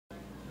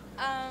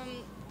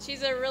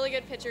She's a really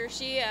good pitcher.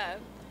 She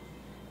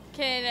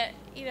can,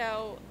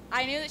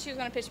 I knew that she was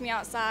going to pitch me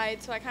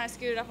outside, so I kind of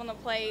scooted up on the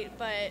plate,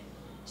 but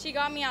she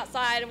got me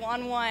outside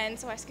 1-1,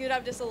 so I scooted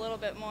up just a little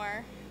bit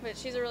more. But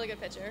she's a really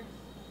good pitcher.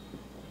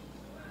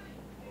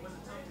 Was it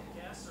tough to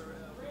guess, or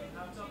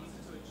how tough was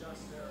it to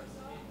adjust there as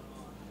the game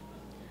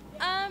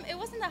went on? It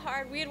wasn't that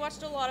hard. We had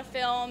watched a lot of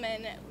film,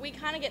 and we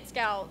kind of get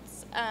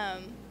scouts.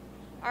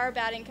 Our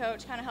batting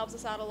coach kind of helps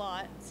us out a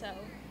lot, so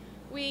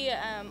we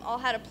all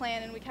had a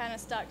plan, and we kind of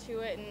stuck to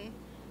it, and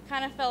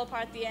kind of fell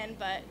apart at the end,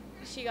 but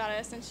she got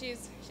us, and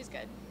she's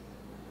good.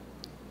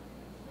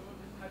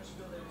 How did you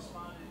feel they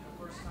responded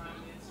the first time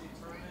in the NCAA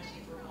tournament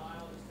for a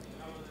while?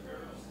 How were the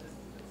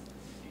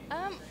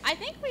nerves? I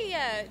think we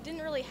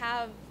didn't really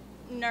have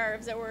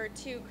nerves that were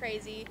too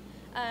crazy.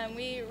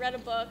 We read a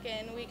book,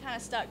 and we kind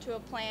of stuck to a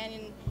plan,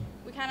 and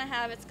we kind of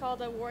have, it's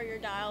called a warrior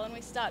dial, and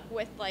we stuck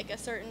with like a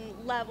certain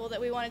level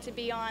that we wanted to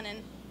be on,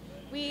 and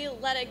we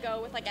let it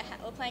go with like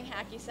playing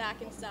hacky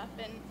sack and stuff,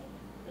 and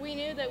we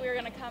knew that we were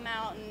going to come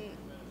out, and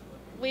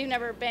we've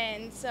never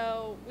been,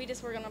 so we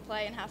just were going to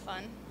play and have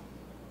fun.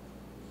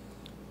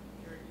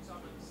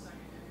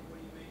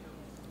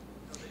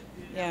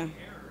 Yeah.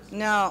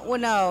 No. Well,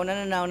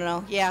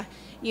 no. Yeah.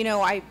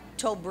 I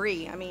told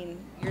Bree, I mean,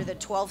 you're the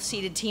 12th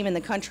seeded team in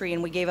the country,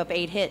 and we gave up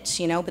 8 hits,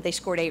 but they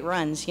scored 8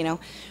 runs,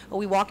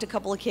 We walked a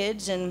couple of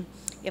kids, and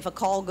if a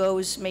call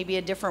goes maybe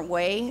a different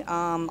way,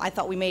 I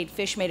thought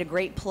Fish made a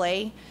great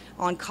play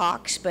on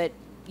Cox, but,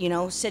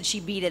 said she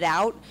beat it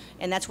out,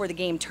 and that's where the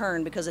game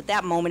turned, because at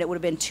that moment it would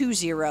have been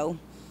 2-0.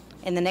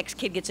 And the next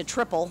kid gets a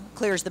triple,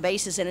 clears the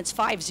bases, and it's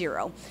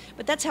 5-0.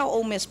 But that's how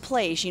Ole Miss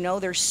plays,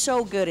 They're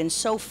so good and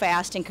so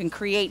fast and can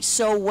create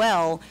so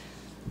well.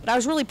 But I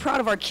was really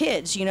proud of our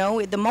kids,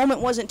 The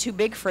moment wasn't too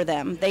big for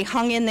them. They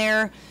hung in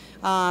there.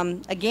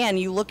 Again,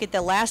 you look at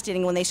the last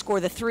inning when they score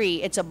the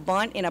 3. It's a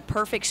bunt in a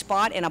perfect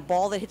spot and a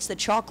ball that hits the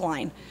chalk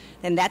line.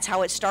 And that's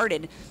how it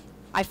started.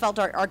 I felt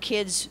our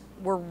kids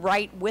were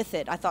right with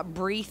it. I thought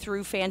Bree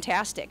threw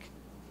fantastic.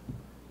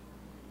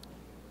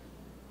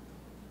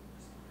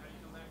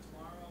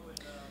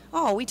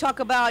 Oh, we talk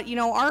about,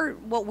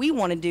 what we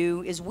want to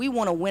do is we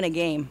want to win a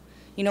game.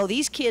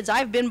 These kids,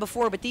 I've been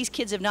before, but these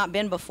kids have not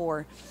been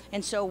before.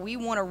 And so we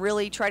want to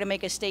really try to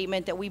make a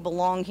statement that we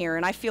belong here,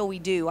 and I feel we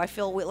do. I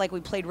feel like we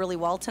played really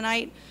well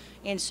tonight,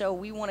 and so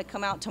we want to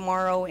come out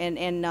tomorrow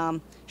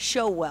and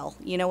show well,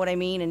 you know what I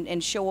mean,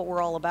 and show what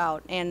we're all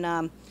about.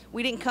 And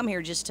we didn't come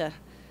here just to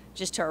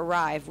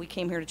arrive. We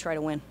came here to try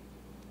to win.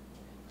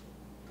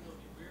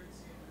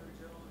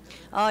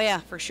 Oh, yeah,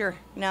 for sure.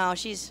 No,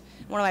 she's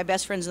one of my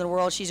best friends in the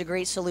world. She's a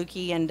great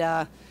Saluki,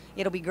 and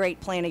it'll be great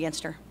playing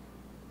against her.